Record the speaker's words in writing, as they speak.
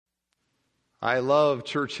I love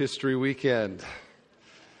Church History Weekend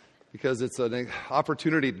because it's an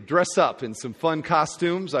opportunity to dress up in some fun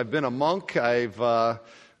costumes. I've been a monk. I'm not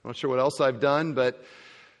sure what else I've done, but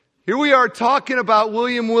here we are talking about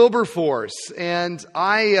William Wilberforce. And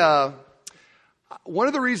one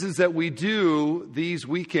of the reasons that we do these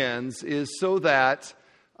weekends is so that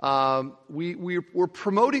we're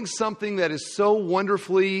promoting something that is so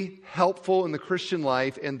wonderfully helpful in the Christian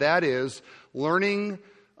life, and that is learning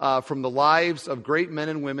from the lives of great men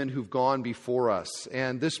and women who've gone before us.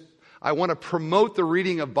 And I want to promote the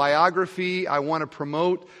reading of biography. I want to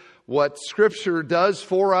promote what Scripture does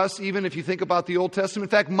for us, even if you think about the Old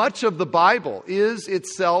Testament. In fact, much of the Bible is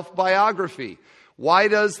itself biography. Why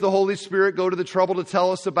does the Holy Spirit go to the trouble to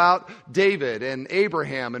tell us about David and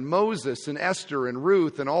Abraham and Moses and Esther and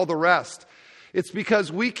Ruth and all the rest? It's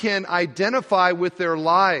because we can identify with their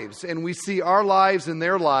lives, and we see our lives and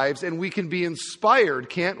their lives, and we can be inspired,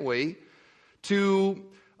 can't we, to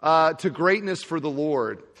greatness for the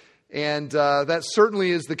Lord. And that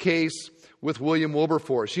certainly is the case with William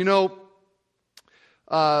Wilberforce. You know,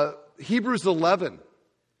 Hebrews 11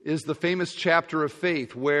 is the famous chapter of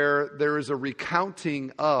faith where there is a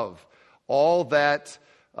recounting of all that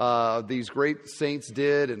these great saints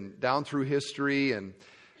did and down through history. And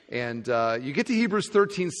you get to Hebrews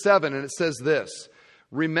 13:7, and it says this: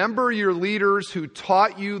 "Remember your leaders who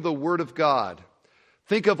taught you the word of God.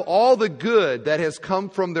 Think of all the good that has come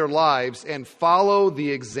from their lives and follow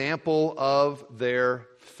the example of their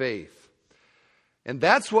faith." And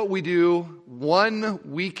that's what we do one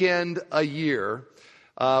weekend a year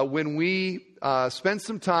when we spend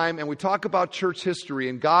some time and we talk about church history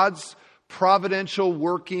and God's providential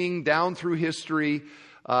working down through history,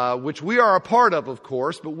 which we are a part of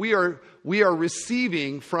course, but we are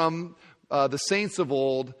receiving from the saints of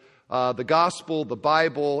old, the gospel, the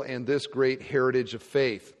Bible, and this great heritage of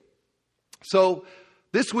faith. So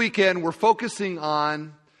this weekend we're focusing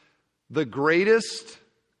on the greatest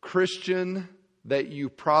Christian that you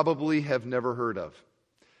probably have never heard of.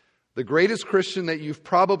 The greatest Christian that you've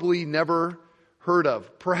probably never heard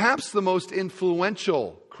of. Perhaps the most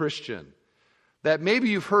influential Christian that maybe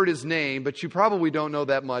you've heard his name, but you probably don't know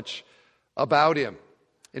that much about him.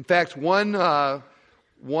 In fact, one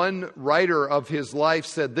writer of his life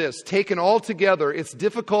said this: "Taken all together, it's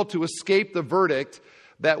difficult to escape the verdict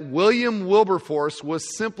that William Wilberforce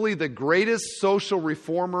was simply the greatest social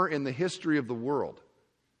reformer in the history of the world."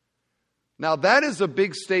 Now, that is a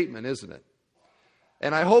big statement, isn't it?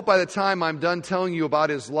 And I hope by the time I'm done telling you about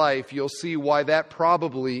his life, you'll see why that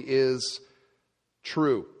probably is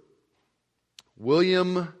true.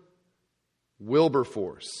 William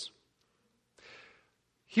Wilberforce.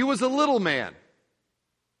 He was a little man.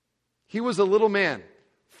 He was a little man.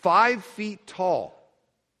 5 feet tall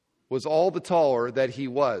was all the taller that he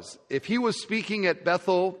was. If he was speaking at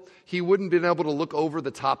Bethel, he wouldn't have been able to look over the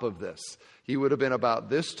top of this. He would have been about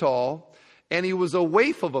this tall. And he was a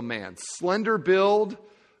waif of a man, slender build.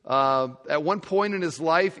 At one point in his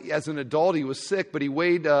life, as an adult, he was sick, but he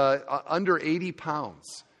weighed under 80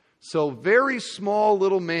 pounds. So very small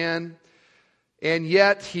little man, and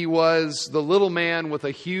yet he was the little man with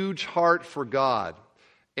a huge heart for God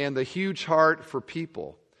and the huge heart for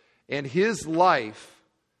people. And his life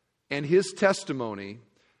and his testimony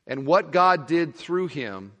and what God did through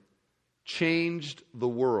him changed the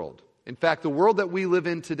world. In fact, the world that we live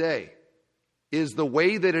in today is the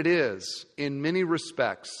way that it is in many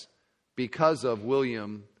respects because of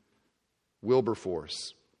William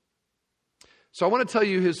Wilberforce. So I want to tell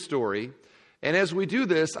you his story. And as we do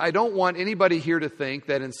this, I don't want anybody here to think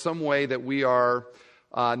that in some way that we are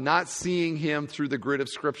not seeing him through the grid of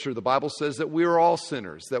Scripture. The Bible says that we are all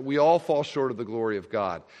sinners, that we all fall short of the glory of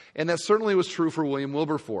God. And that certainly was true for William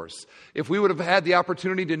Wilberforce. If we would have had the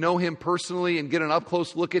opportunity to know him personally and get an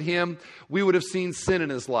up-close look at him, we would have seen sin in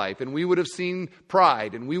his life, and we would have seen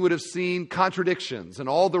pride, and we would have seen contradictions, and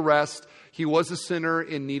all the rest. He was a sinner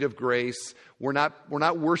in need of grace. We're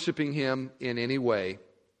not worshiping him in any way.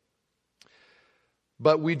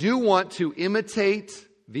 But we do want to imitate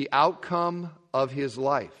the outcome of his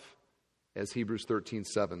life, as Hebrews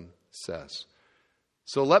 13:7 says.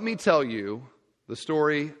 So let me tell you the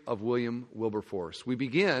story of William Wilberforce. We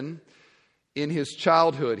begin in his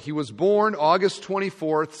childhood. He was born August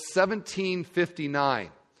 24th,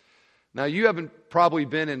 1759. Now, you haven't probably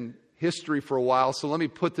been in history for a while, so let me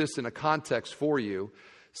put this in a context for you.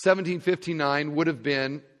 1759 would have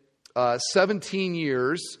been 17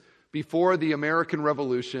 years before the American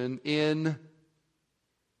Revolution in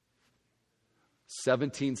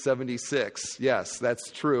 1776. Yes,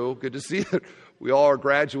 that's true. Good to see that we all are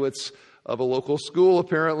graduates of a local school,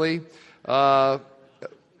 apparently.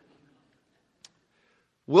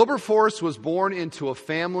 Wilberforce was born into a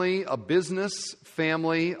family, a business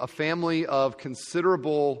family, a family of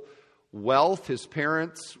considerable wealth. His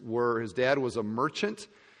dad was a merchant.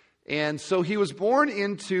 And so he was born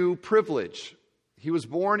into privilege. He was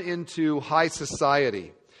born into high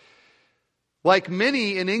society. Like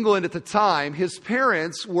many in England at the time, his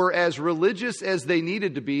parents were as religious as they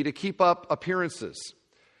needed to be to keep up appearances.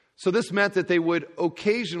 So this meant that they would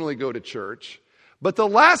occasionally go to church. But the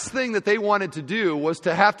last thing that they wanted to do was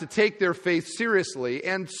to have to take their faith seriously,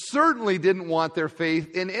 and certainly didn't want their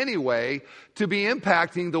faith in any way to be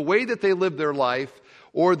impacting the way that they lived their life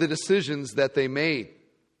or the decisions that they made.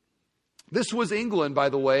 This was England, by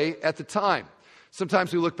the way, at the time.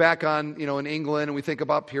 Sometimes we look back on, in England, and we think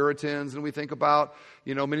about Puritans, and we think about,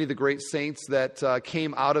 many of the great saints that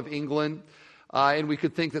came out of England, and we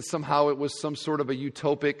could think that somehow it was some sort of a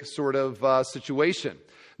utopic sort of situation.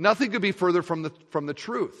 Nothing could be further from the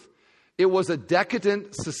truth. It was a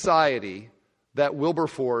decadent society that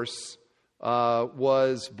Wilberforce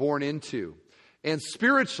was born into. And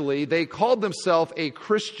spiritually, they called themselves a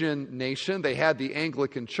Christian nation. They had the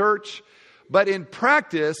Anglican Church. But in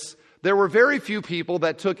practice, there were very few people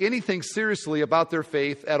that took anything seriously about their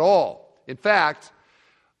faith at all. In fact,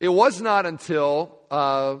 it was not until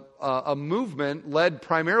a movement led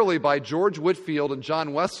primarily by George Whitefield and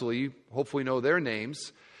John Wesley, you hopefully know their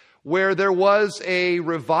names, where there was a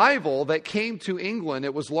revival that came to England.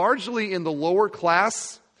 It was largely in the lower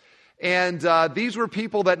class, and these were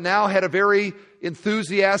people that now had a very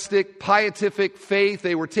enthusiastic, pietistic faith.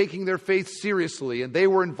 They were taking their faith seriously, and they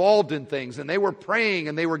were involved in things, and they were praying,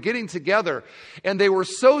 and they were getting together, and they were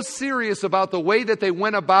so serious about the way that they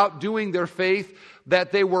went about doing their faith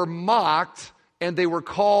that they were mocked, and they were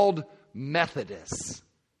called Methodists.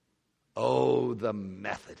 Oh, the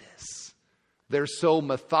Methodists. They're so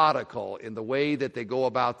methodical in the way that they go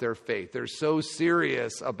about their faith. They're so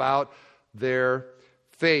serious about their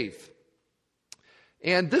faith.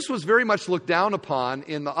 And this was very much looked down upon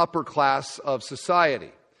in the upper class of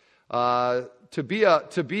society. To be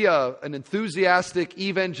an enthusiastic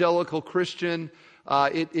evangelical Christian,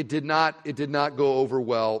 it did not go over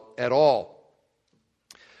well at all.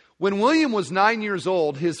 When William was 9 years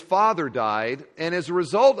old, his father died, and as a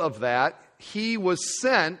result of that, he was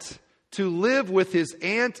sent to live with his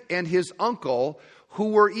aunt and his uncle, who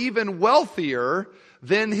were even wealthier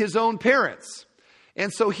than his own parents.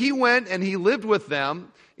 And so he went and he lived with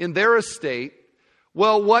them in their estate.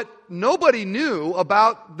 Well, what nobody knew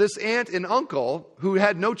about this aunt and uncle, who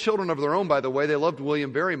had no children of their own, by the way, they loved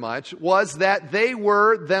William very much, was that they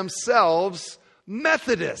were themselves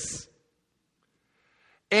Methodists.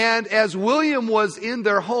 And as William was in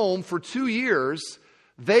their home for 2 years,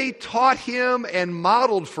 they taught him and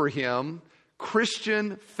modeled for him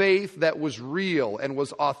Christian faith that was real and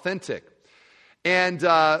was authentic. And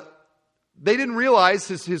they didn't realize,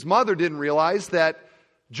 his mother didn't realize, that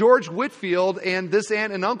George Whitefield and this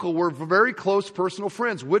aunt and uncle were very close personal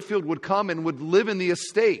friends. Whitefield would come and would live in the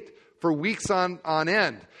estate for weeks on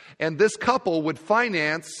end. And this couple would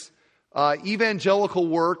finance evangelical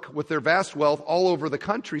work with their vast wealth all over the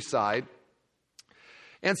countryside.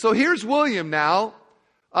 And so here's William now,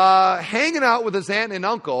 hanging out with his aunt and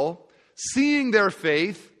uncle, seeing their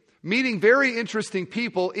faith, meeting very interesting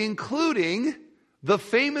people, including the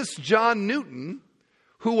famous John Newton,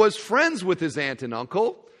 who was friends with his aunt and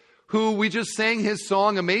uncle, who we just sang his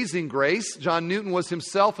song, Amazing Grace. John Newton was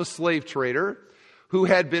himself a slave trader who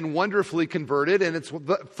had been wonderfully converted, and it's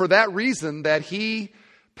for that reason that he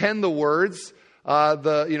penned the words,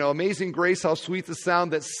 Amazing Grace, how sweet the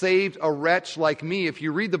sound that saved a wretch like me. If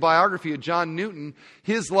you read the biography of John Newton,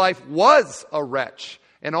 his life was a wretch.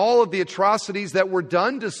 And all of the atrocities that were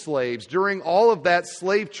done to slaves during all of that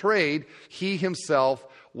slave trade, he himself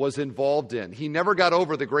was involved in. He never got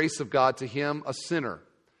over the grace of God, to him, a sinner.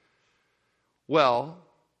 Well,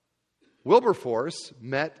 Wilberforce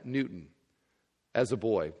met Newton as a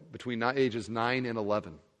boy between ages 9 and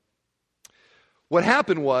 11. What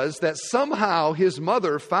happened was that somehow his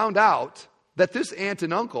mother found out that this aunt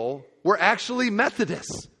and uncle were actually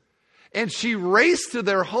Methodists. And she raced to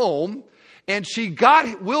their home, and she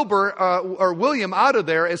got William out of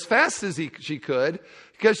there as fast as she could,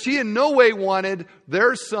 because she in no way wanted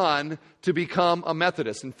their son to become a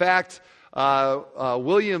Methodist. In fact,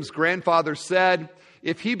 William's grandfather said,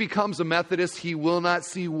 if he becomes a Methodist, he will not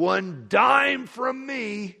see one dime from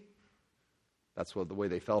me. That's the way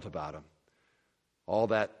they felt about him. All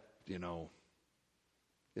that,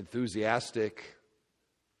 enthusiastic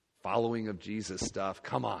following of Jesus stuff.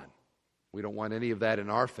 Come on. We don't want any of that in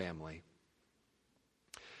our family.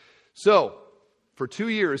 So, For 2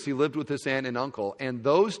 years, he lived with his aunt and uncle, and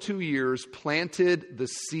those 2 years planted the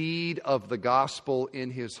seed of the gospel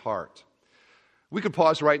in his heart. We could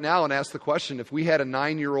pause right now and ask the question, if we had a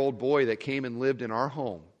 9-year-old boy that came and lived in our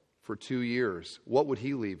home for 2 years, what would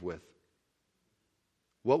he leave with?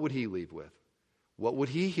 What would he leave with? What would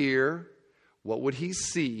he hear? What would he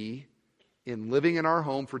see in living in our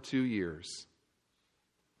home for 2 years?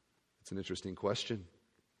 It's an interesting question.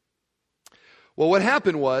 Well, what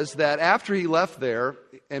happened was that after he left there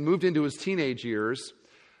and moved into his teenage years,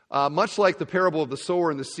 much like the parable of the sower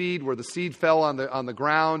and the seed, where the seed fell on the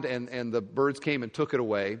ground and the birds came and took it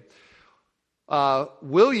away,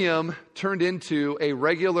 William turned into a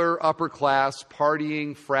regular upper-class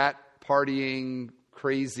partying, frat partying,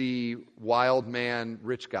 crazy, wild man,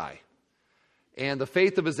 rich guy. And the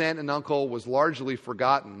faith of his aunt and uncle was largely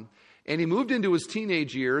forgotten. And he moved into his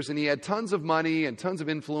teenage years, and he had tons of money and tons of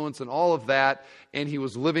influence and all of that, and he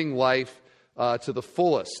was living life to the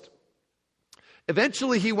fullest.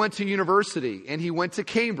 Eventually, he went to university, and he went to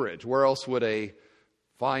Cambridge. Where else would a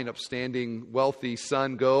fine, upstanding, wealthy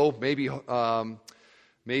son go?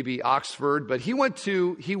 Maybe Oxford, but he went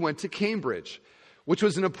to Cambridge, which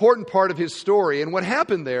was an important part of his story. And what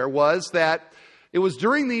happened there was that it was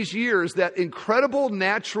during these years that incredible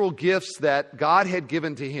natural gifts that God had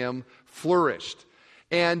given to him flourished.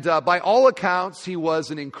 And by all accounts, he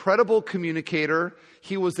was an incredible communicator.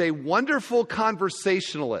 He was a wonderful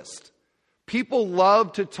conversationalist. People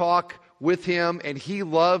loved to talk with him, and he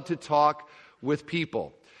loved to talk with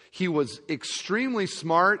people. He was extremely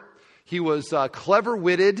smart. He was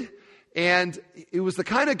clever-witted, and he was the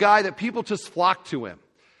kind of guy that people just flocked to him.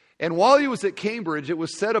 And while he was at Cambridge, it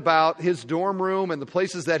was said about his dorm room and the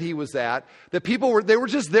places that he was at, that they were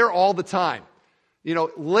just there all the time. You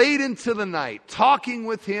know, late into the night, talking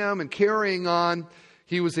with him and carrying on.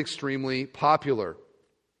 He was extremely popular.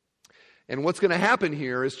 And what's going to happen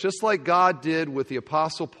here is just like God did with the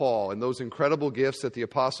Apostle Paul and those incredible gifts that the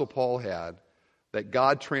Apostle Paul had, that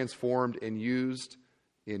God transformed and used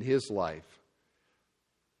in his life.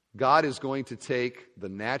 God is going to take the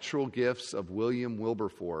natural gifts of William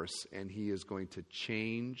Wilberforce and he is going to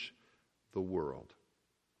change the world.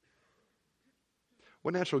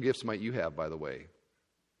 What natural gifts might you have, by the way,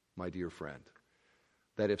 my dear friend,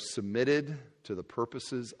 that if submitted to the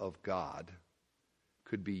purposes of God,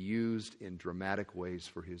 could be used in dramatic ways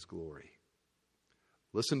for his glory?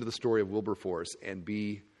 Listen to the story of Wilberforce and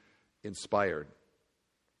be inspired.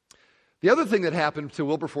 The other thing that happened to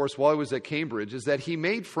Wilberforce while he was at Cambridge is that he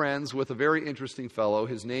made friends with a very interesting fellow.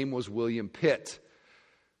 His name was William Pitt.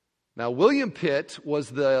 Now, William Pitt was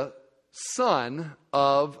the son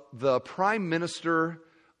of the Prime Minister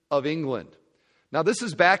of England. Now, this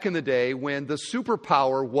is back in the day when the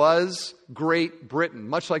superpower was Great Britain,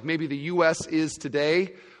 much like maybe the U.S. is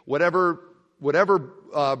today. Whatever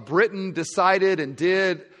Britain decided and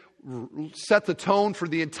did set the tone for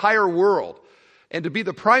the entire world. And to be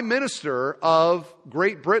the Prime Minister of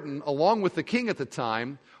Great Britain, along with the king at the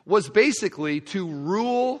time, was basically to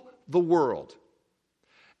rule the world.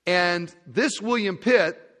 And this William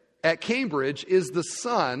Pitt at Cambridge is the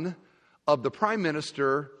son of the Prime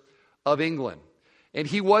Minister of England. And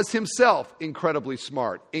he was himself incredibly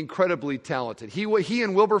smart, incredibly talented. He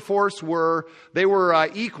and Wilberforce were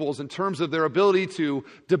equals in terms of their ability to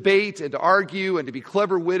debate and to argue and to be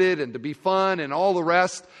clever-witted and to be fun and all the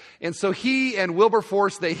rest. And so he and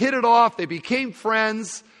Wilberforce, they hit it off. They became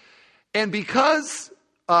friends. And because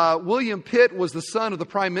William Pitt was the son of the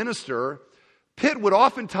Prime Minister, Pitt would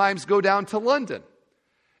oftentimes go down to London.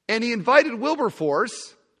 And he invited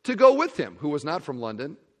Wilberforce to go with him, who was not from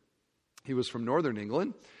London. He was from northern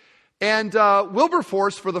England. And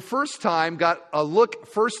Wilberforce, for the first time, got a look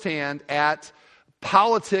firsthand at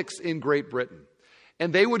politics in Great Britain.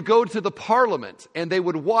 And they would go to the Parliament, and they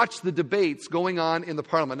would watch the debates going on in the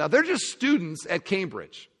Parliament. Now, they're just students at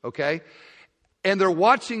Cambridge, okay? And they're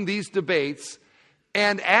watching these debates.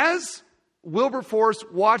 And as Wilberforce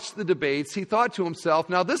watched the debates, he thought to himself,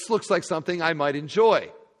 now this looks like something I might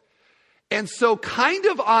enjoy. And so kind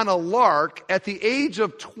of on a lark, at the age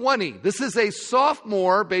of 20, this is a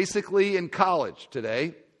sophomore basically in college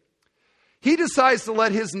today, he decides to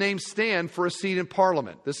let his name stand for a seat in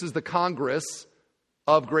Parliament. This is the Congress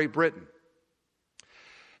of Great Britain.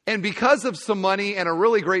 And because of some money and a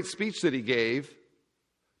really great speech that he gave,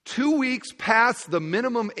 2 weeks past the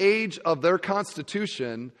minimum age of their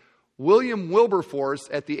constitution, William Wilberforce,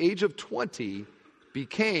 at the age of 20,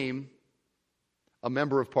 became a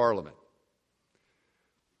member of Parliament.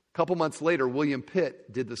 A couple months later, William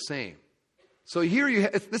Pitt did the same. So here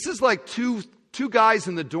this is like two guys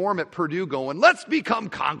in the dorm at Purdue going, let's become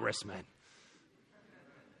congressmen.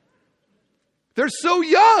 They're so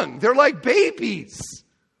young. They're like babies.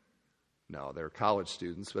 No, they're college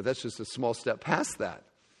students, but that's just a small step past that.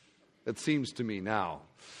 It seems to me now.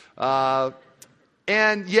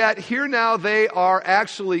 And yet here now they are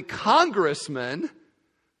actually congressmen,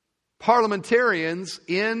 parliamentarians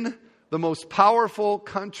in the most powerful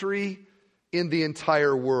country in the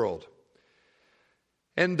entire world.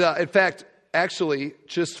 And in fact, actually,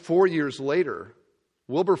 just 4 years later,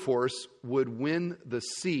 Wilberforce would win the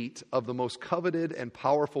seat of the most coveted and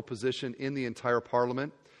powerful position in the entire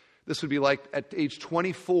parliament. This would be like at age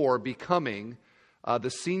 24 becoming the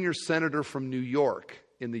senior senator from New York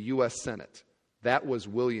in the U.S. Senate. That was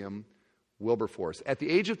William Wilberforce. At the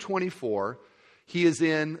age of 24, he is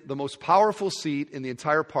in the most powerful seat in the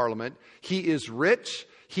entire parliament. He is rich.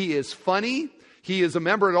 He is funny. He is a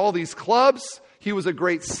member at all these clubs. He was a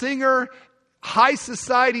great singer. High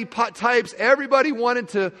society types. Everybody wanted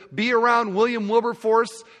to be around William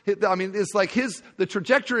Wilberforce. I mean, it's like the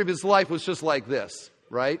trajectory of his life was just like this,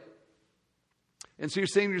 right? And so you're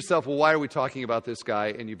saying to yourself, well, why are we talking about this guy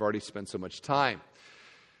and you've already spent so much time?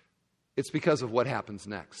 It's because of what happens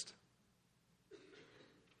next.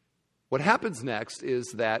 What happens next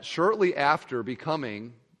is that shortly after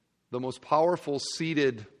becoming the most powerful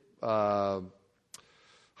seated lord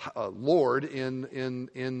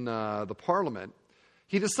in the parliament,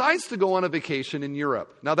 he decides to go on a vacation in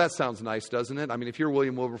Europe. Now that sounds nice, doesn't it? I mean, if you're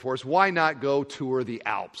William Wilberforce, why not go tour the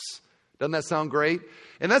Alps? Doesn't that sound great?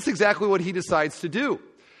 And that's exactly what he decides to do.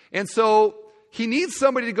 And so he needs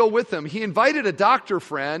somebody to go with him. He invited a doctor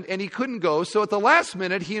friend and he couldn't go. So at the last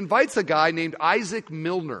minute, he invites a guy named Isaac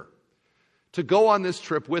Milner to go on this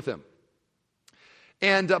trip with him.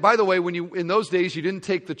 And by the way, in those days, you didn't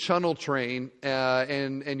take the Channel train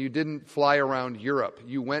and you didn't fly around Europe.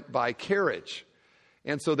 You went by carriage.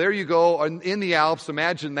 And so there you go in the Alps.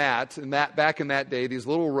 Imagine that. And that back in that day, these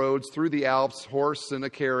little roads through the Alps, horse and a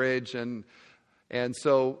carriage. And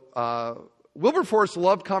so Wilberforce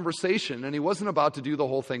loved conversation, and he wasn't about to do the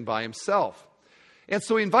whole thing by himself. And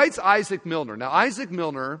so he invites Isaac Milner. Now, Isaac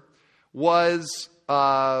Milner was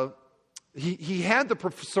he had the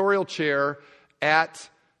professorial chair at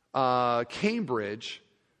Cambridge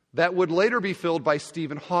that would later be filled by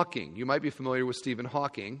Stephen Hawking. You might be familiar with Stephen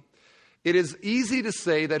Hawking. It is easy to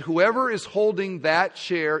say that whoever is holding that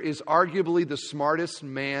chair is arguably the smartest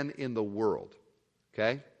man in the world.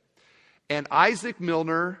 Okay? And Isaac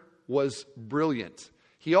Milner was brilliant.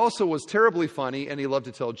 He also was terribly funny, and he loved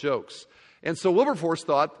to tell jokes. And so Wilberforce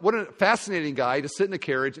thought, what a fascinating guy to sit in a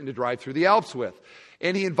carriage and to drive through the Alps with.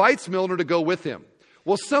 And he invites Milner to go with him.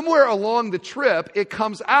 Well, somewhere along the trip, it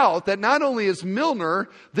comes out that not only is Milner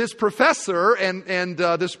this professor and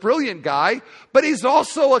this brilliant guy, but he's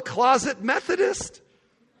also a closet Methodist.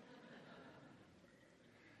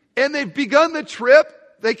 And they've begun the trip.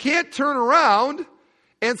 They can't turn around.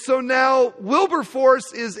 And so now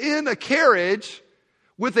Wilberforce is in a carriage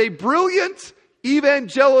with a brilliant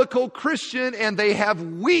evangelical Christian, and they have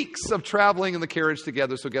weeks of traveling in the carriage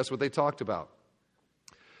together. So guess what they talked about?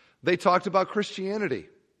 They talked about Christianity.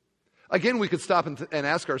 Again, we could stop and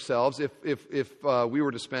ask ourselves, if we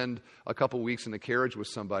were to spend a couple weeks in the carriage with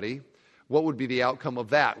somebody, what would be the outcome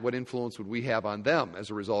of that? What influence would we have on them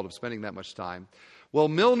as a result of spending that much time? Well,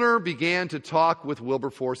 Milner began to talk with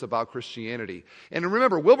Wilberforce about Christianity. And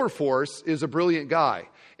remember, Wilberforce is a brilliant guy.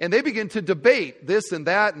 And they begin to debate this and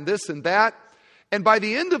that and this and that. And by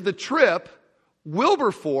the end of the trip,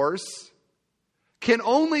 Wilberforce can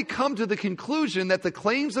only come to the conclusion that the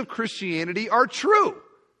claims of Christianity are true,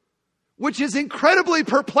 which is incredibly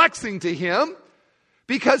perplexing to him,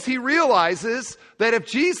 because he realizes that if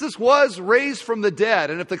Jesus was raised from the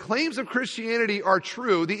dead, and if the claims of Christianity are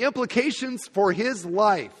true, the implications for his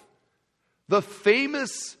life, the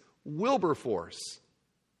famous Wilberforce,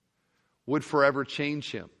 would forever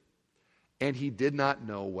change him. And he did not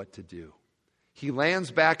know what to do. He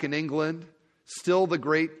lands back in England, still the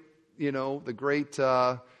great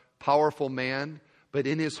powerful man, but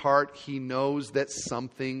in his heart, he knows that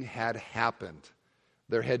something had happened.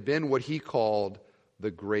 There had been what he called the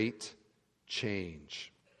Great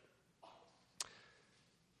Change.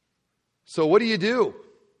 So what do you do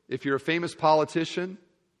if you're a famous politician,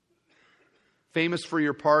 famous for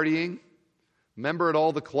your partying, member at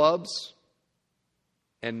all the clubs,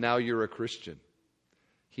 and now you're a Christian?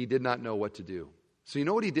 He did not know what to do. So you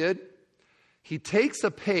know what he did? He takes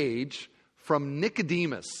a page from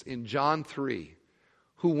Nicodemus in John 3,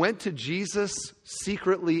 who went to Jesus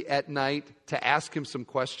secretly at night to ask him some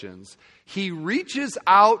questions. He reaches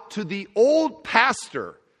out to the old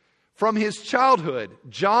pastor from his childhood,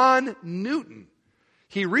 John Newton.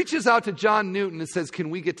 He reaches out to John Newton and says, can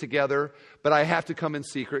we get together? But I have to come in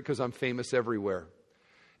secret because I'm famous everywhere.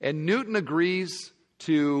 And Newton agrees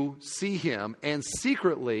to see him, and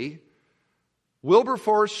secretly,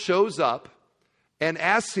 Wilberforce shows up and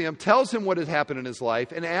asks him, tells him what had happened in his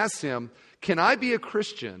life, and asks him, can I be a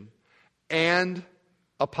Christian and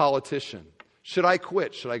a politician? Should I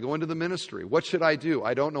quit? Should I go into the ministry? What should I do?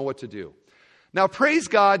 I don't know what to do. Now, praise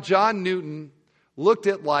God, John Newton looked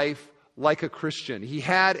at life like a Christian. He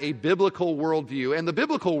had a biblical worldview, and the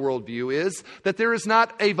biblical worldview is that there is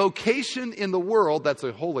not a vocation in the world, that's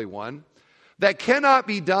a holy one, that cannot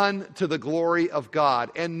be done to the glory of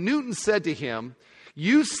God. And Newton said to him,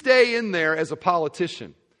 you stay in there as a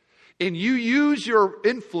politician, and you use your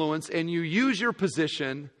influence and you use your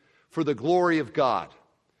position for the glory of God.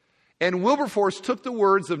 And Wilberforce took the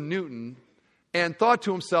words of Newton and thought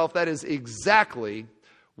to himself, that is exactly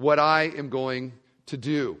what I am going to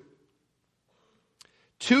do.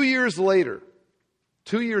 2 years later,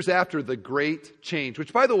 2 years after the great change,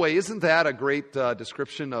 which, by the way, isn't that a great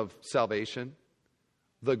description of salvation?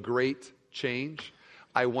 The great change.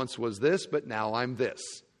 I once was this, but now I'm this.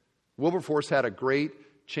 Wilberforce had a great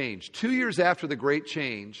change. 2 years after the great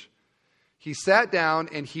change, he sat down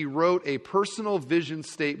and he wrote a personal vision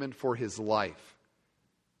statement for his life.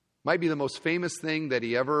 Might be the most famous thing that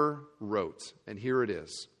he ever wrote, and here it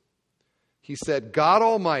is. He said, God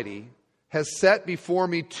Almighty has set before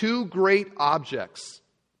me two great objects,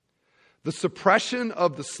 the suppression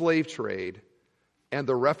of the slave trade and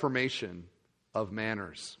the reformation of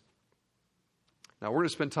manners. Now, we're going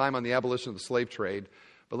to spend time on the abolition of the slave trade,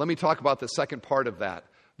 but let me talk about the second part of that,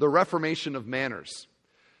 the reformation of manners.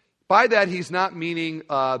 By that, he's not meaning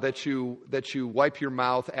that you wipe your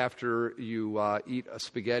mouth after you eat a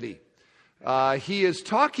spaghetti. He is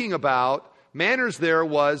talking about manners. There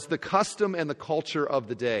was the custom and the culture of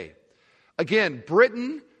the day. Again,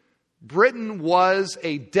 Britain was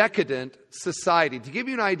a decadent society. To give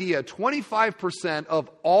you an idea, 25% of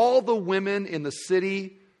all the women in the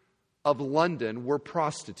city of London were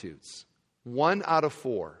prostitutes. 1 out of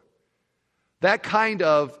 4. That kind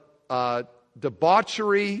of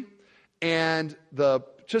debauchery and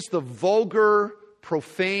just the vulgar,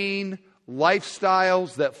 profane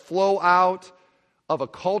lifestyles that flow out of a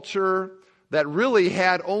culture that really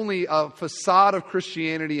had only a facade of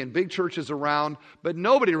Christianity and big churches around, but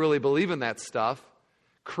nobody really believed in that stuff,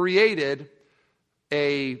 created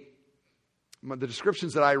the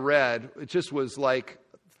descriptions that I read, it just was like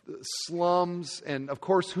slums, and of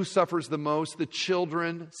course, who suffers the most? The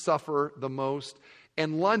children suffer the most.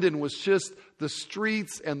 And London was just the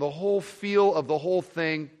streets and the whole feel of the whole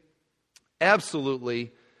thing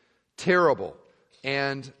absolutely terrible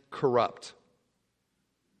and corrupt.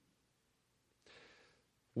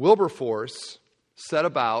 Wilberforce set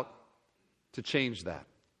about to change that.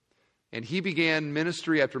 And he began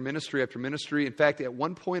ministry after ministry after ministry. In fact, at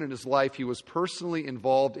one point in his life, he was personally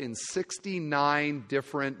involved in 69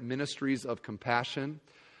 different ministries of compassion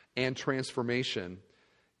and transformation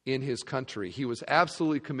in his country. He was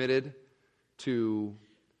absolutely committed to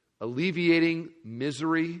alleviating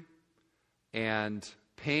misery and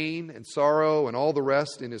pain and sorrow and all the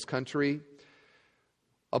rest in his country.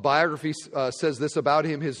 A biography says this about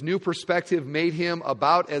him: his new perspective made him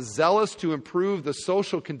about as zealous to improve the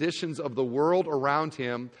social conditions of the world around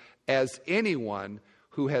him as anyone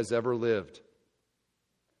who has ever lived.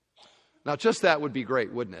 Now, just that would be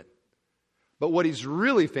great, wouldn't it? But what he's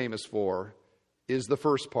really famous for is the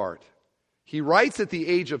first part. He writes at the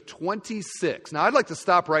age of 26. Now, I'd like to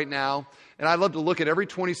stop right now, and I'd love to look at every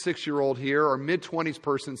 26-year-old here or mid-20s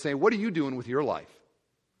person saying, what are you doing with your life?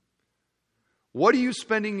 What are you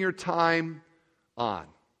spending your time on?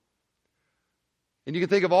 And you can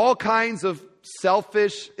think of all kinds of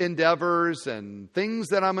selfish endeavors and things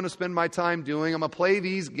that I'm going to spend my time doing. I'm going to play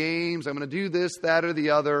these games. I'm going to do this, that, or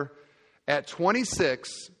the other. At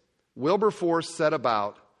 26, Wilberforce set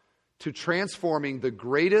about to transforming the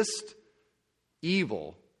greatest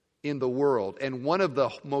evil in the world and one of the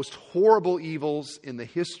most horrible evils in the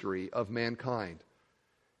history of mankind.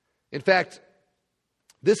 In fact,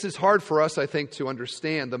 this is hard for us, I think, to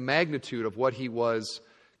understand the magnitude of what he was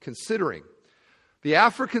considering. The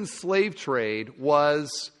African slave trade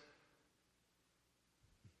was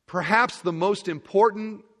perhaps the most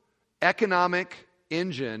important economic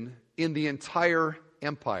engine in the entire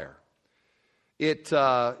empire. It's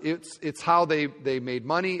how they made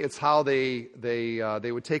money. It's how they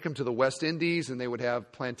would take them to the West Indies, and they would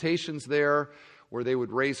have plantations there where they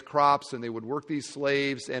would raise crops and they would work these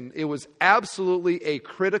slaves. And it was absolutely a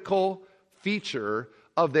critical feature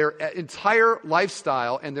of their entire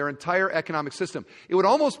lifestyle and their entire economic system. It would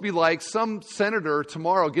almost be like some senator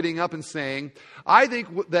tomorrow getting up and saying, I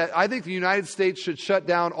think the United States should shut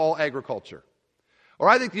down all agriculture. Or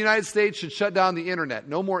I think the United States should shut down the internet.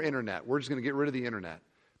 No more internet. We're just going to get rid of the internet.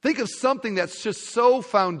 Think of something that's just so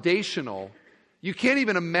foundational, you can't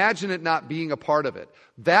even imagine it not being a part of it.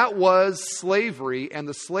 That was slavery and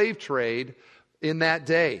the slave trade in that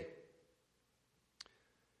day.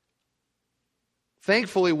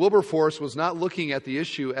 Thankfully, Wilberforce was not looking at the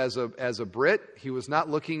issue as a Brit. He was not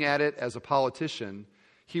looking at it as a politician.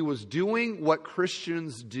 He was doing what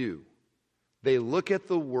Christians do. They look at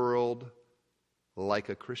the world like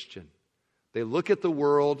a Christian. They look at the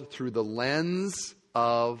world through the lens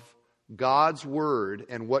of God's Word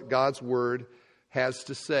and what God's Word has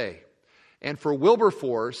to say. And for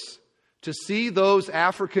Wilberforce to see those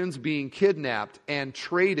Africans being kidnapped and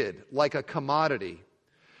traded like a commodity,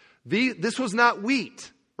 this was not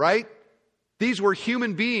wheat, right? These were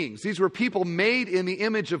human beings. These were people made in the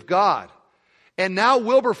image of God. And now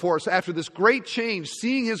Wilberforce, after this great change,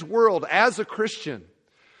 seeing his world as a Christian,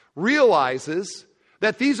 realizes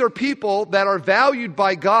that these are people that are valued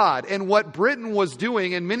by God, and what Britain was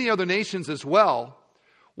doing, and many other nations as well,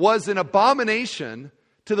 was an abomination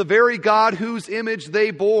to the very God whose image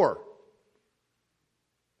they bore.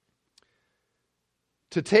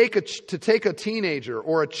 To take a teenager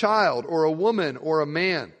or a child or a woman or a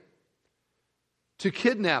man, to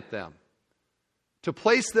kidnap them, to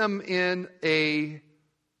place them in a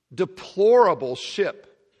deplorable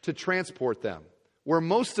ship to transport them, where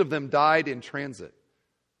most of them died in transit,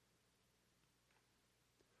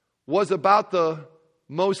 was about the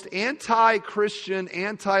most anti-Christian,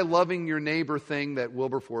 anti-loving your neighbor thing that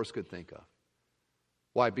Wilberforce could think of.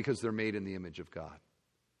 Why? Because they're made in the image of God.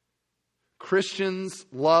 Christians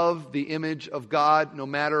love the image of God no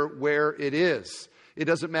matter where it is. It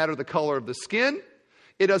doesn't matter the color of the skin.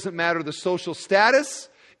 It doesn't matter the social status.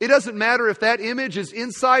 It doesn't matter if that image is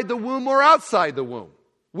inside the womb or outside the womb.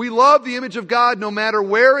 We love the image of God no matter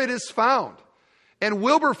where it is found. And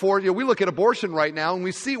Wilberforce, we look at abortion right now and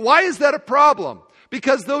we see, why is that a problem?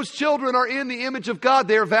 Because those children are in the image of God.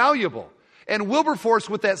 They're valuable. And Wilberforce,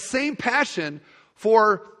 with that same passion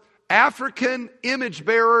for African image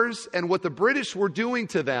bearers and what the British were doing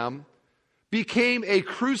to them, became a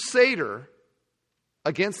crusader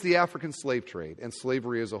against the African slave trade and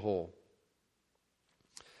slavery as a whole.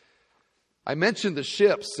 I mentioned the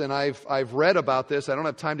ships, and I've read about this. I don't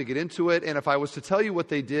have time to get into it. And if I was to tell you what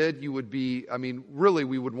they did, you would be, really,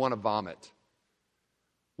 we would want to vomit.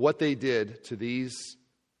 What they did to these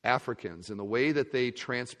Africans and the way that they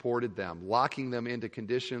transported them, locking them into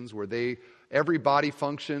conditions where every body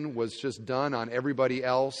function was just done on everybody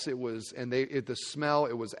else. The smell,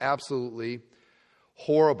 it was absolutely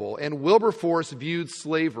horrible. And Wilberforce viewed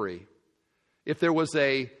slavery. If there was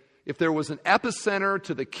an epicenter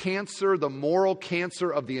to the cancer, the moral cancer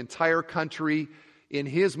of the entire country, in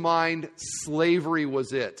his mind, slavery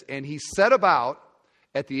was it. And he set about,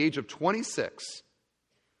 at the age of 26,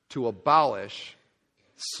 to abolish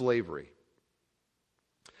slavery.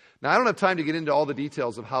 Now, I don't have time to get into all the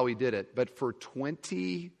details of how he did it, but for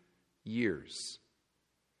 20 years,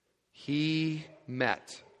 he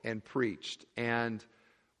met and preached and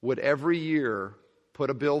would every year put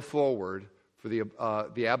a bill forward for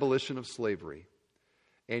the abolition of slavery.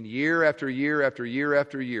 And year after year after year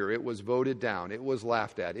after year, it was voted down. It was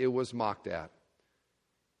laughed at. It was mocked at.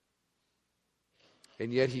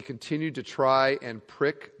 And yet he continued to try and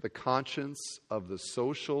prick the conscience of the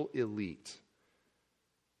social elite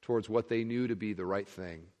towards what they knew to be the right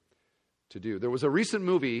thing to do. There was a recent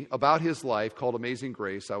movie about his life called Amazing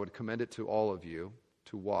Grace. I would commend it to all of you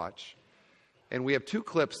to watch. And we have two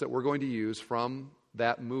clips that we're going to use from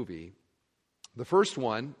that movie. The first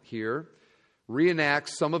one here reenacts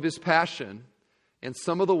some of his passion and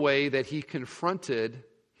some of the way that he confronted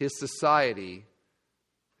his society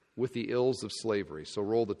with the ills of slavery. So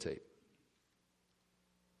roll the tape.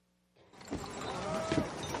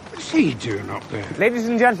 What's he doing up there? Ladies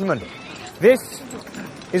and gentlemen, this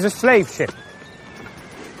is a slave ship,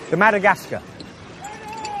 the Madagascar.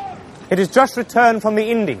 It has just returned from the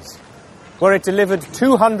Indies, where it delivered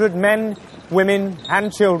 200 men, women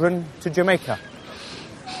and children to Jamaica.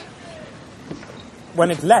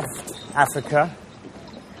 When it left Africa,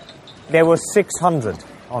 there were 600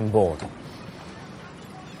 on board.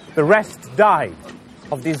 The rest died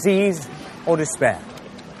of disease or despair.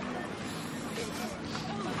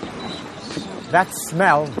 That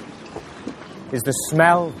smell is the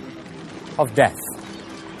smell of death.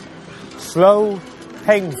 Slow,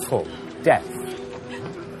 painful death.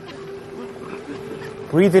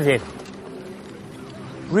 Breathe it in.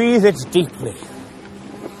 Breathe it deeply.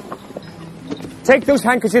 Take those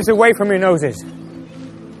handkerchiefs away from your noses.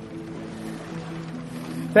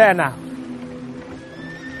 There now.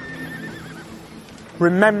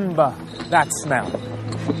 Remember that smell.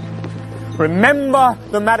 Remember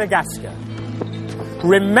the Madagascar.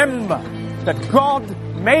 Remember that God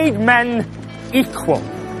made men equal.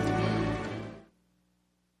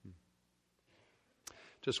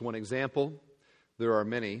 Just one example. There are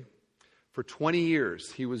many. For 20 years,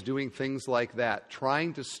 he was doing things like that,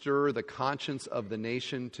 trying to stir the conscience of the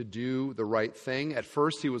nation to do the right thing. At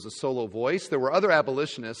first, he was a solo voice. There were other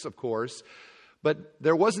abolitionists, of course, but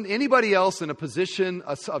there wasn't anybody else in a position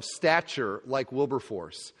of stature like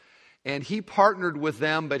Wilberforce. And he partnered with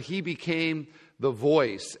them, but he became the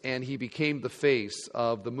voice and he became the face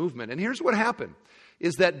of the movement. And here's what happened,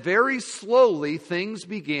 is that very slowly things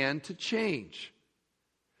began to change.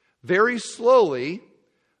 Very slowly,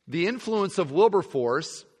 the influence of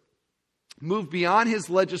Wilberforce moved beyond his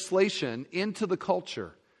legislation into the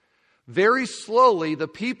culture. Very slowly, the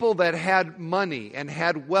people that had money and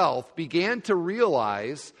had wealth began to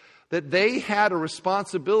realize that they had a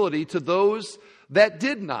responsibility to those that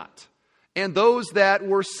did not, and those that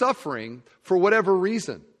were suffering for whatever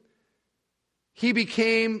reason. He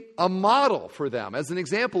became a model for them. As an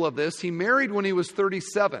example of this, he married when he was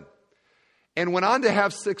 37. And went on to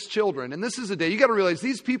have 6 children. And this is a day, you got to realize,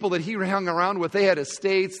 these people that he hung around with, they had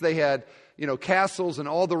estates, they had, castles and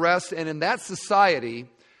all the rest. And in that society,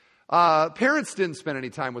 parents didn't spend any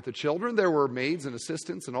time with the children. There were maids and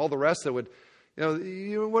assistants and all the rest that would,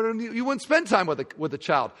 you wouldn't spend time with a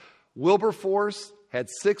child. Wilberforce had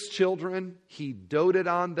 6 children. He doted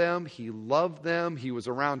on them. He loved them. He was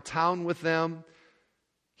around town with them.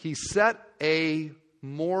 He set a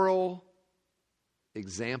moral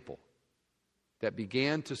example that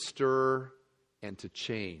began to stir and to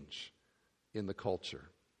change in the culture.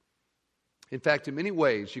 In fact, in many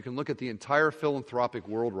ways, you can look at the entire philanthropic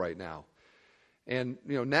world right now. And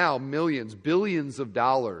now millions, billions of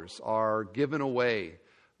dollars are given away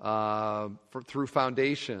through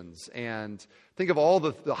foundations. And think of all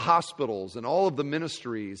the hospitals and all of the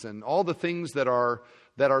ministries and all the things that are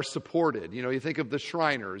supported. You think of the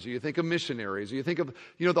Shriners, you think of missionaries, you think of,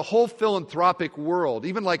 the whole philanthropic world,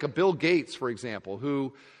 even like a Bill Gates, for example,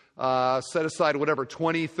 who set aside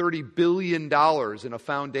 $20-30 billion in a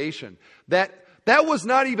foundation. That was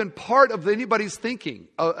not even part of anybody's thinking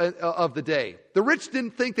of the day. The rich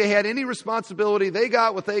didn't think they had any responsibility. They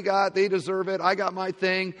got what they got. They deserve it. I got my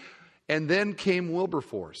thing. And then came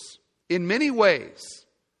Wilberforce. In many ways,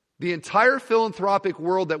 the entire philanthropic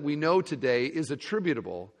world that we know today is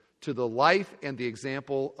attributable to the life and the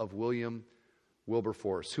example of William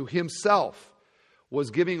Wilberforce, who himself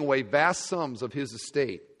was giving away vast sums of his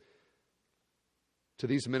estate to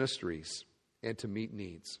these ministries and to meet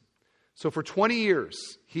needs. So for 20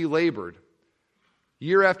 years, he labored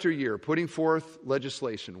year after year, putting forth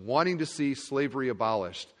legislation, wanting to see slavery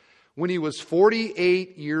abolished. When he was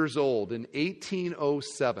 48 years old in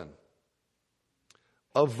 1807,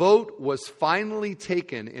 a vote was finally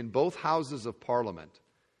taken in both houses of Parliament,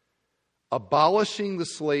 abolishing the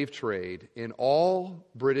slave trade in all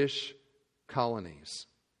British colonies.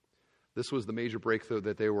 This was the major breakthrough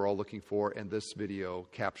that they were all looking for, and this video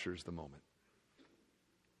captures the moment.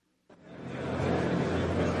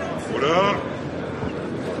 Order!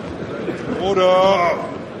 Order!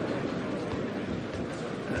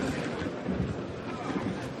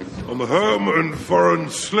 On the Home and Foreign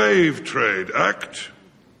Slave Trade Act,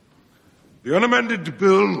 the unamended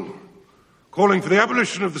bill calling for the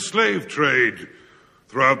abolition of the slave trade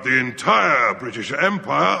throughout the entire British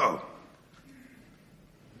Empire.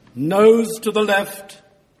 Noes to the left,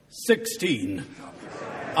 16.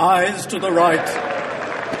 Ayes to the right,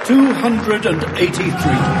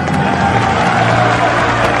 283.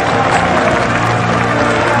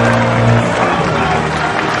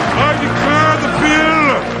 I declare the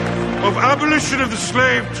bill of abolition of the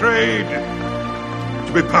slave trade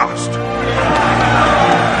to be passed.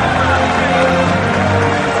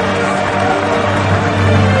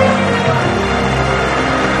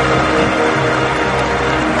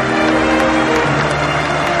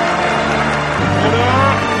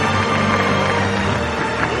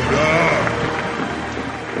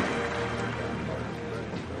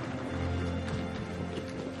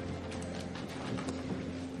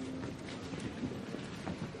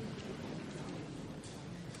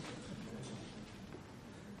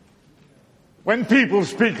 When people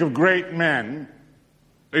speak of great men,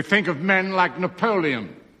 they think of men like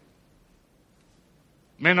Napoleon,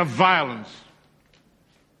 men of violence.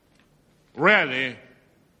 Rarely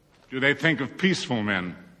do they think of peaceful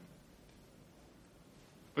men.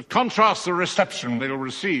 But contrast the reception they'll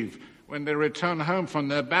receive when they return home from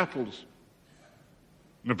their battles.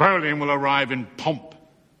 Napoleon will arrive in pomp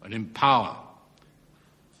and in power,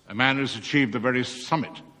 a man who's achieved the very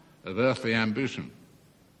summit of earthly ambition.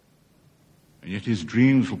 And yet his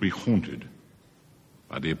dreams will be haunted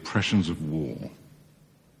by the oppressions of war.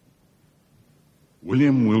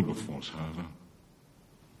 William Wilberforce, however,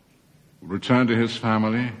 will return to his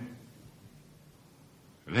family,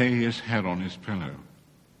 lay his head on his pillow,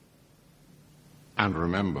 and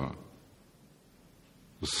remember,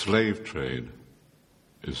 the slave trade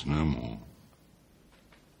is no more.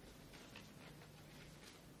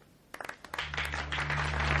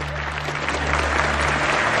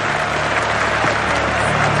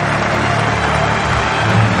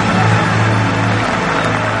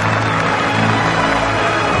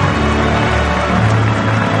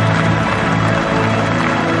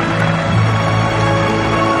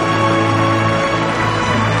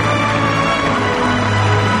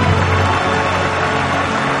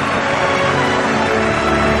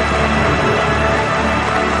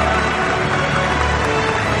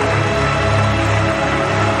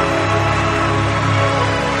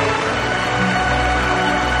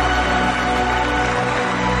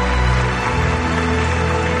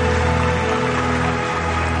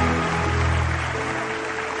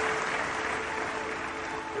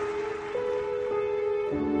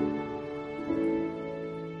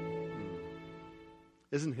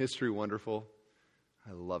 Isn't history wonderful?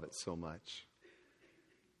 I love it so much.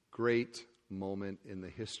 Great moment in the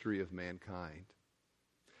history of mankind.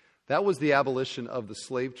 That was the abolition of the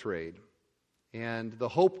slave trade. And the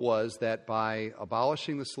hope was that by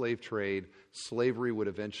abolishing the slave trade, slavery would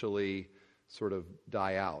eventually sort of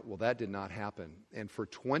die out. Well, that did not happen. And for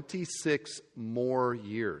 26 more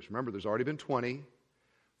years, remember there's already been 20,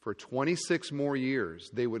 for 26 more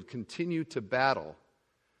years, they would continue to battle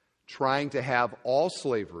trying to have all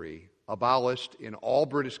slavery abolished in all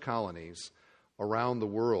British colonies around the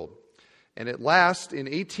world. And at last, in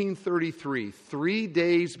 1833, 3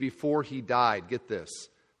 days before he died, get this,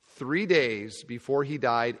 3 days before he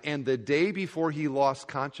died and the day before he lost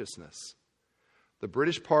consciousness, the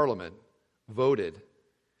British Parliament voted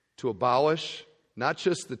to abolish not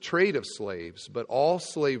just the trade of slaves, but all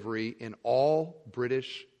slavery in all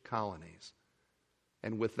British colonies.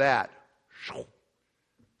 And with that,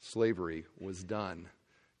 slavery was done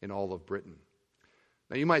in all of Britain.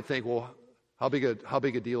 Now you might think, well, how big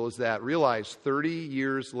a deal is that? Realize 30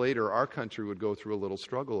 years later, our country would go through a little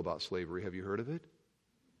struggle about slavery. Have you heard of it?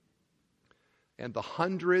 And the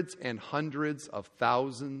hundreds and hundreds of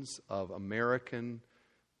thousands of American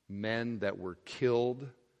men that were killed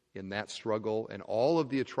in that struggle and all of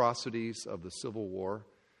the atrocities of the Civil War,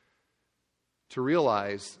 to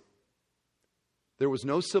realize there was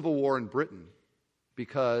no Civil War in Britain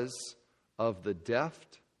because of the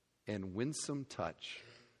deft and winsome touch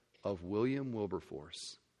of William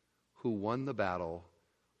Wilberforce, who won the battle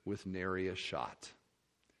with nary a shot.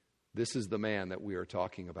 This is the man that we are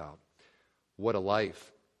talking about. What a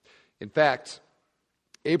life. In fact,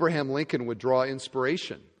 Abraham Lincoln would draw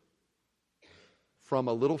inspiration from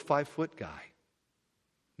a little 5-foot guy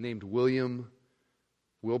named William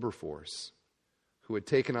Wilberforce, who had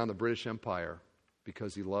taken on the British Empire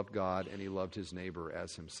because he loved God and he loved his neighbor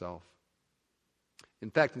as himself.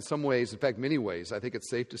 In fact, many ways, I think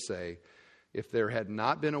it's safe to say, if there had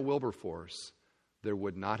not been a Wilberforce, there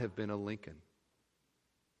would not have been a Lincoln.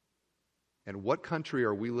 And what country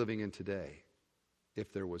are we living in today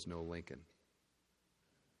if there was no Lincoln?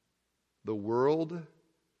 The world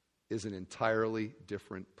is an entirely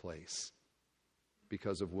different place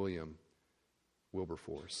because of William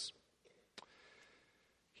Wilberforce.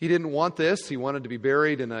 He didn't want this. He wanted to be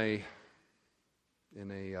buried in a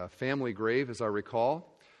family grave, as I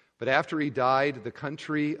recall. But after he died, the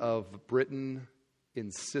country of Britain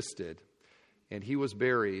insisted, and he was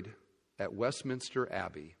buried at Westminster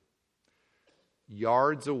Abbey,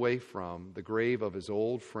 yards away from the grave of his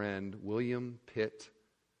old friend William Pitt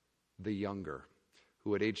the Younger,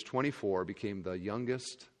 who at age 24 became the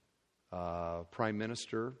youngest prime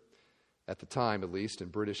minister, at the time at least, in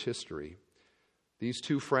British history. These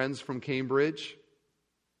two friends from Cambridge,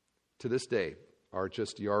 to this day, are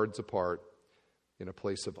just yards apart in a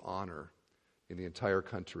place of honor in the entire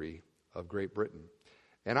country of Great Britain.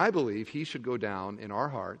 And I believe he should go down in our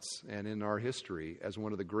hearts and in our history as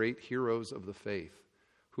one of the great heroes of the faith,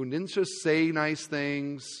 who didn't just say nice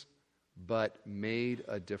things, but made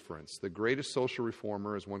a difference. The greatest social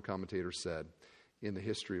reformer, as one commentator said, in the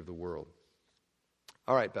history of the world.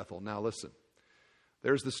 All right, Bethel, now listen.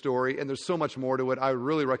 There's the story, and there's so much more to it. I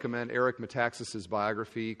really recommend Eric Metaxas's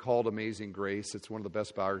biography called Amazing Grace. It's one of the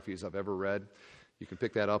best biographies I've ever read. You can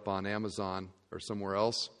pick that up on Amazon or somewhere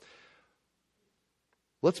else.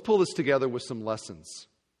 Let's pull this together with some lessons.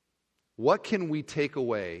 What can we take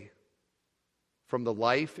away from the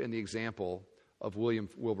life and the example of William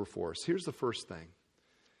Wilberforce? Here's the first thing,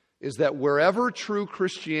 is that wherever true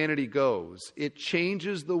Christianity goes, it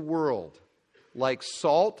changes the world like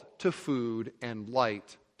salt to food and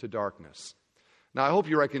light to darkness. Now, I hope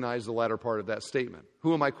you recognize the latter part of that statement.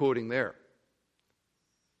 Who am I quoting there?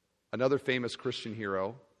 Another famous Christian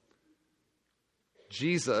hero,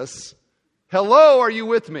 Jesus. Hello, are you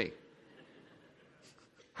with me?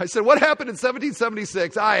 I said, what happened in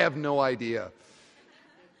 1776? I have no idea.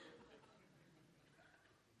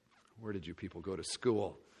 Where did you people go to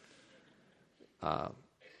school? I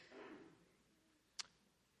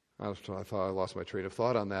thought I lost my train of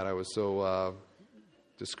thought on that. I was so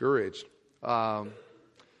discouraged.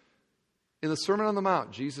 In the Sermon on the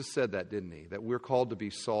Mount, Jesus said that, didn't he? That we're called to be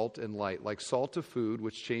salt and light. Like salt to food,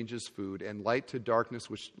 which changes food, and light to darkness,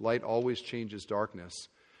 which light always changes darkness.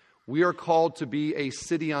 We are called to be a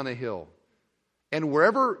city on a hill. And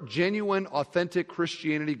wherever genuine, authentic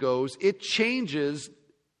Christianity goes, it changes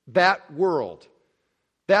that world.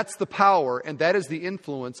 That's the power, and that is the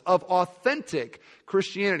influence of authentic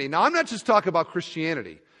Christianity. Now, I'm not just talking about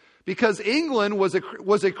Christianity, because England was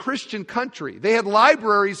a Christian country. They had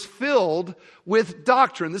libraries filled with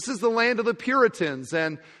doctrine. This is the land of the Puritans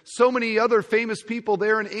and so many other famous people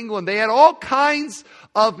there in England. They had all kinds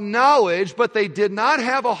of knowledge, but they did not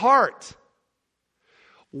have a heart.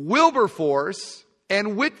 Wilberforce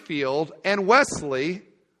and Whitefield and Wesley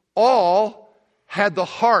all had the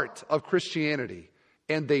heart of Christianity,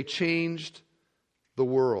 and they changed the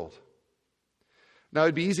world. Now,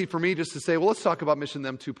 it'd be easy for me just to say, well, let's talk about Mission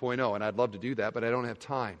Them 2.0, and I'd love to do that, but I don't have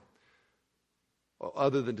time.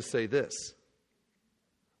 Other than to say this.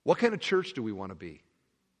 What kind of church do we want to be?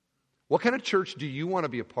 What kind of church do you want to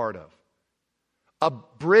be a part of? A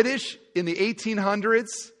British in the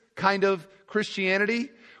 1800s kind of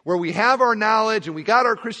Christianity, where we have our knowledge and we got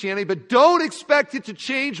our Christianity, but don't expect it to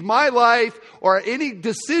change my life or any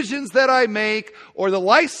decisions that I make or the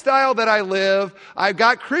lifestyle that I live. I've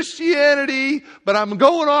got Christianity, but I'm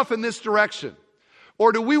going off in this direction.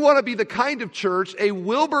 Or do we want to be the kind of church, a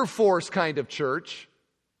Wilberforce kind of church,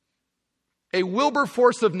 a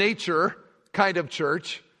Wilberforce of nature kind of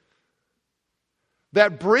church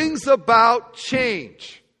that brings about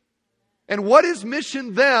change? And what is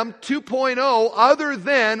Mission Them 2.0 other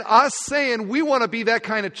than us saying we want to be that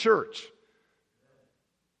kind of church?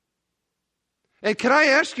 And can I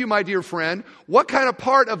ask you, my dear friend, what kind of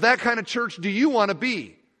part of that kind of church do you want to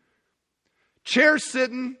be? Chair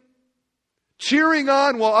sitting, cheering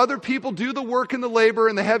on while other people do the work and the labor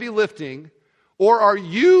and the heavy lifting? Or are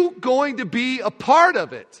you going to be a part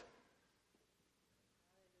of it?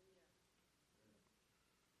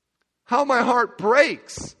 How my heart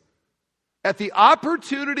breaks at the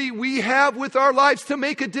opportunity we have with our lives to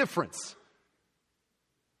make a difference.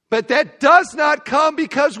 But that does not come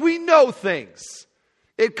because we know things.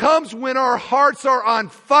 It comes when our hearts are on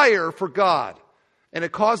fire for God. And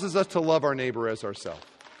it causes us to love our neighbor as ourselves.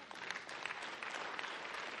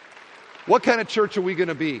 What kind of church are we going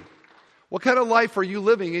to be? What kind of life are you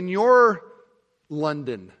living in your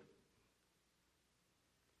London?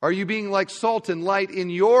 Are you being like salt and light in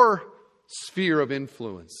your sphere of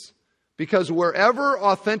influence? Because wherever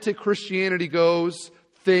authentic Christianity goes,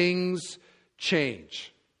 things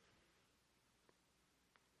change.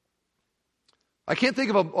 I can't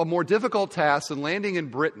think of a more difficult task than landing in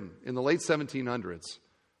Britain in the late 1700s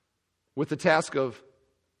with the task of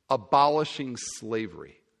abolishing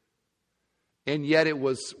slavery. And yet it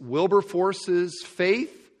was Wilberforce's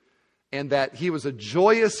faith, and that he was a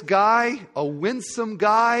joyous guy, a winsome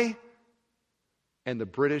guy, and the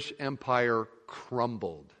British Empire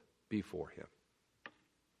crumbled before him.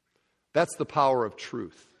 That's the power of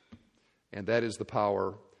truth, and that is the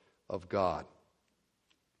power of God.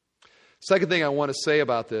 Second thing I want to say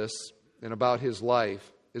about this and about his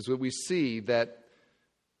life is that we see that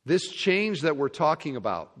this change that we're talking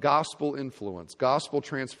about, gospel influence, gospel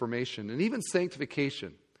transformation, and even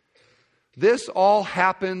sanctification, this all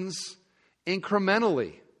happens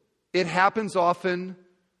incrementally. It happens often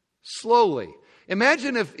slowly.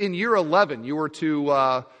 Imagine if in year 11 you were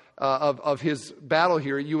to of his battle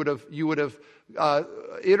here, you would have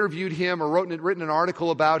interviewed him or written an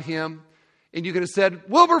article about him, and you could have said,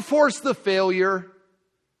 Wilberforce the failure.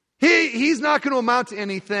 He's not going to amount to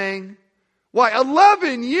anything. Why?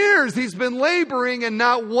 11 years he's been laboring and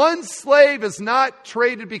not one slave is not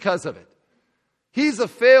traded because of it. He's a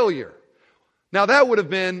failure. Now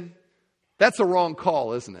that's a wrong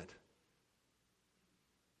call, isn't it?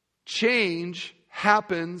 Change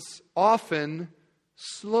happens often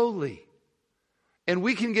slowly. And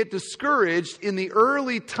we can get discouraged in the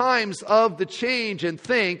early times of the change and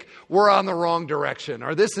think we're on the wrong direction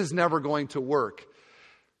or this is never going to work.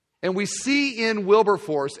 And we see in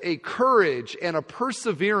Wilberforce a courage and a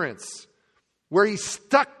perseverance where he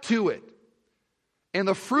stuck to it. And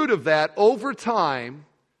the fruit of that over time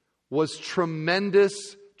was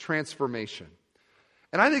tremendous transformation.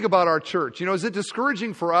 And I think about our church. Is it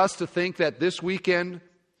discouraging for us to think that this weekend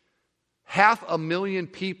 500,000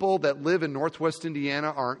 people that live in Northwest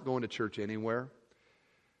Indiana aren't going to church anywhere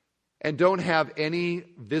and don't have any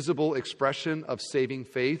visible expression of saving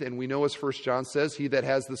faith? And we know, as 1 John says, he that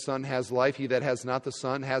has the Son has life. He that has not the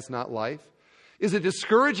Son has not life. Is it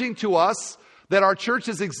discouraging to us that our church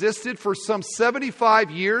has existed for some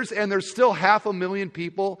 75 years and there's still 500,000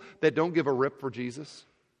 people that don't give a rip for Jesus?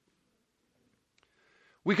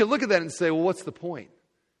 We could look at that and say, well, what's the point?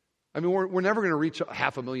 I mean, we're never going to reach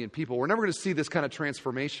 500,000 people. We're never going to see this kind of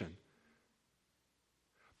transformation.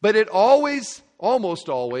 But it almost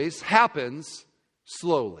always happens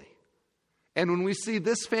slowly. And when we see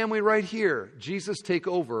this family right here, Jesus take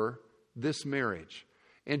over this marriage,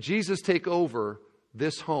 and Jesus take over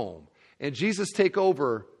this home, and Jesus take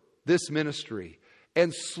over this ministry,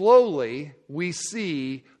 and slowly we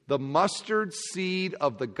see the mustard seed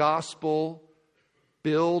of the gospel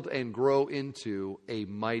build and grow into a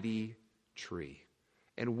mighty tree.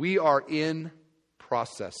 And we are in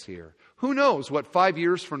process here. Who knows what 5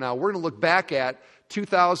 years from now, we're going to look back at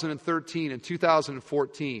 2013 and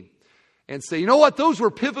 2014 and say, you know what, those were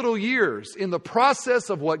pivotal years in the process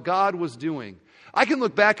of what God was doing. I can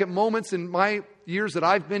look back at moments in my years that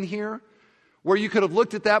I've been here where you could have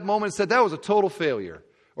looked at that moment and said, that was a total failure,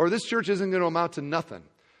 or this church isn't going to amount to nothing.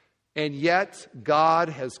 And yet, God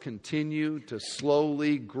has continued to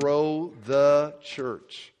slowly grow the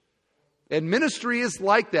church. And ministry is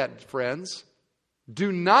like that, friends.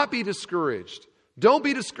 Do not be discouraged. Don't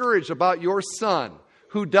be discouraged about your son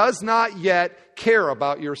who does not yet care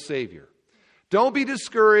about your Savior. Don't be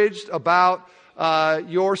discouraged about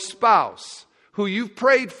your spouse who you've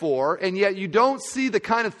prayed for, and yet you don't see the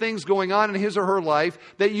kind of things going on in his or her life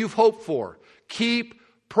that you've hoped for. Keep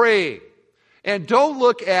praying. And don't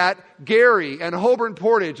look at Gary and Holborn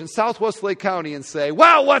Portage and Southwest Lake County and say,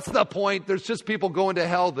 well, what's the point? There's just people going to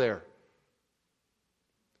hell there.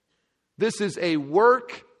 This is a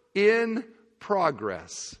work in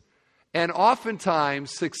progress. And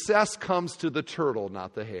oftentimes, success comes to the turtle,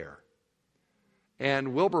 not the hare.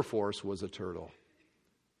 And Wilberforce was a turtle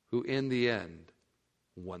who, in the end,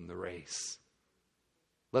 won the race.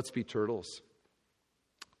 Let's be turtles.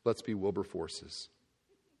 Let's be Wilberforces.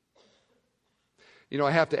 I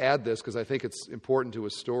have to add this because I think it's important to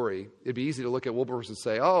his story. It'd be easy to look at Wilberforce and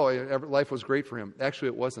say, oh, life was great for him. Actually,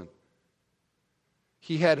 it wasn't.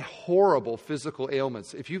 He had horrible physical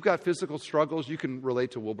ailments. If you've got physical struggles, you can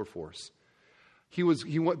relate to Wilberforce. He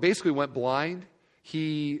basically went blind.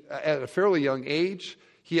 At a fairly young age,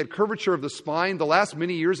 he had curvature of the spine. The last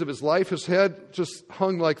many years of his life, his head just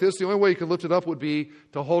hung like this. The only way he could lift it up would be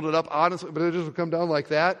to hold it up honestly, but it just would come down like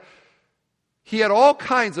that. He had all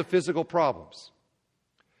kinds of physical problems.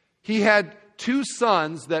 He had 2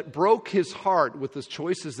 sons that broke his heart with the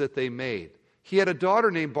choices that they made. He had a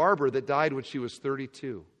daughter named Barbara that died when she was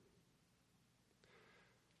 32.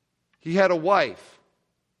 He had a wife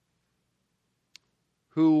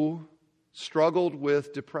who struggled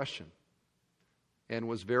with depression and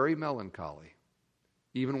was very melancholy,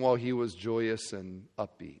 even while he was joyous and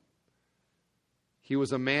upbeat. He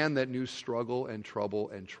was a man that knew struggle and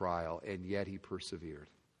trouble and trial, and yet he persevered.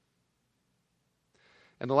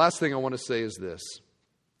 And the last thing I want to say is this,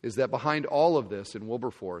 is that behind all of this in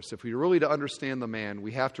Wilberforce, if we really to understand the man,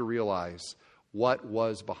 we have to realize what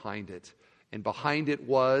was behind it. And behind it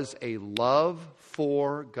was a love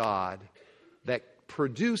for God that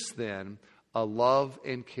produced then a love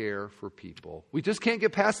and care for people. We just can't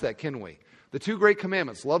get past that, can we? The 2 great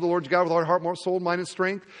commandments, love the Lord your God with all your heart, soul, mind, and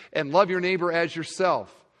strength, and love your neighbor as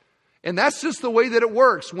yourself. And that's just the way that it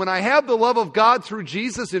works. When I have the love of God through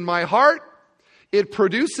Jesus in my heart, it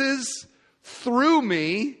produces through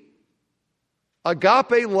me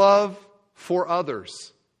agape love for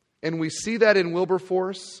others. And we see that in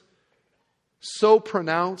Wilberforce, so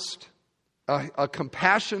pronounced, a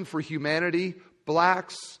compassion for humanity,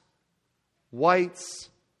 blacks, whites,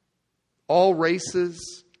 all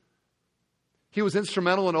races. He was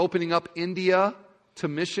instrumental in opening up India to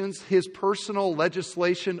missions. His personal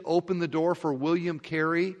legislation opened the door for William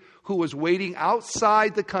Carey, who was waiting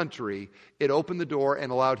outside the country. It opened the door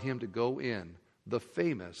and allowed him to go in, the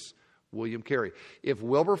famous William Carey. If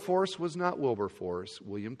Wilberforce was not Wilberforce,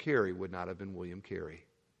 William Carey would not have been William Carey.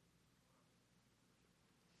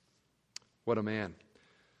 What a man.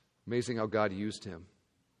 Amazing how God used him.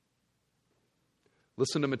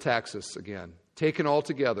 Listen to Metaxas again. Taken all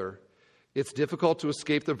together, it's difficult to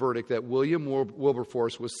escape the verdict that William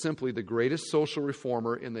Wilberforce was simply the greatest social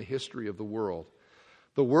reformer in the history of the world.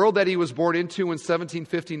 The world that he was born into in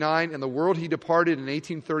 1759 and the world he departed in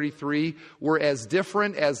 1833 were as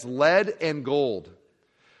different as lead and gold.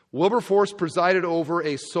 Wilberforce presided over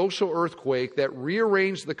a social earthquake that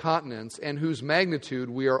rearranged the continents and whose magnitude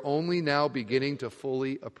we are only now beginning to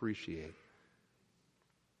fully appreciate.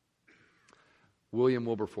 William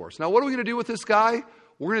Wilberforce. Now, what are we going to do with this guy?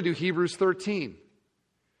 We're going to do Hebrews 13.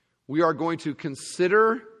 We are going to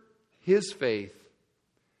consider his faith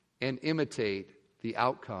and imitate the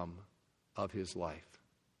outcome of his life.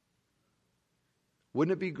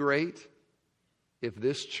 Wouldn't it be great if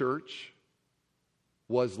this church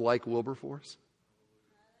was like Wilberforce?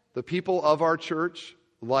 The people of our church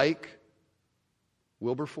like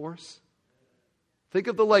Wilberforce? Think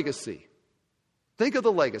of the legacy. Think of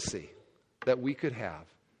the legacy that we could have.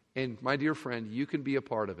 And my dear friend, you can be a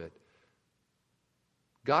part of it.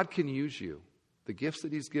 God can use you. The gifts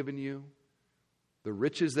that He's given you, the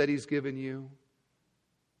riches that He's given you,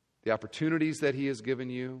 the opportunities that He has given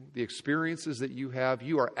you, the experiences that you have,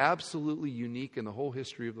 you are absolutely unique in the whole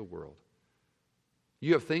history of the world.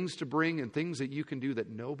 You have things to bring and things that you can do that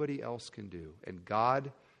nobody else can do. And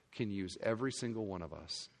God can use every single one of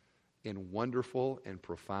us in wonderful and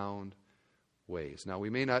profound ways. Now, we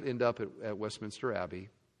may not end up at Westminster Abbey,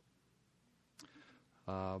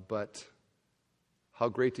 but how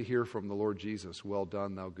great to hear from the Lord Jesus, "Well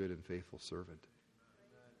done, thou good and faithful servant."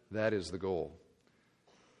 That is the goal.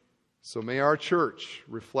 So may our church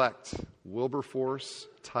reflect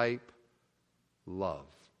Wilberforce-type love.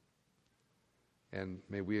 And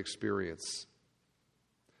may we experience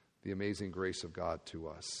the amazing grace of God to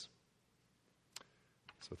us.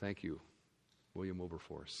 So thank you, William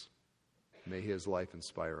Wilberforce. May his life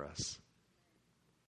inspire us.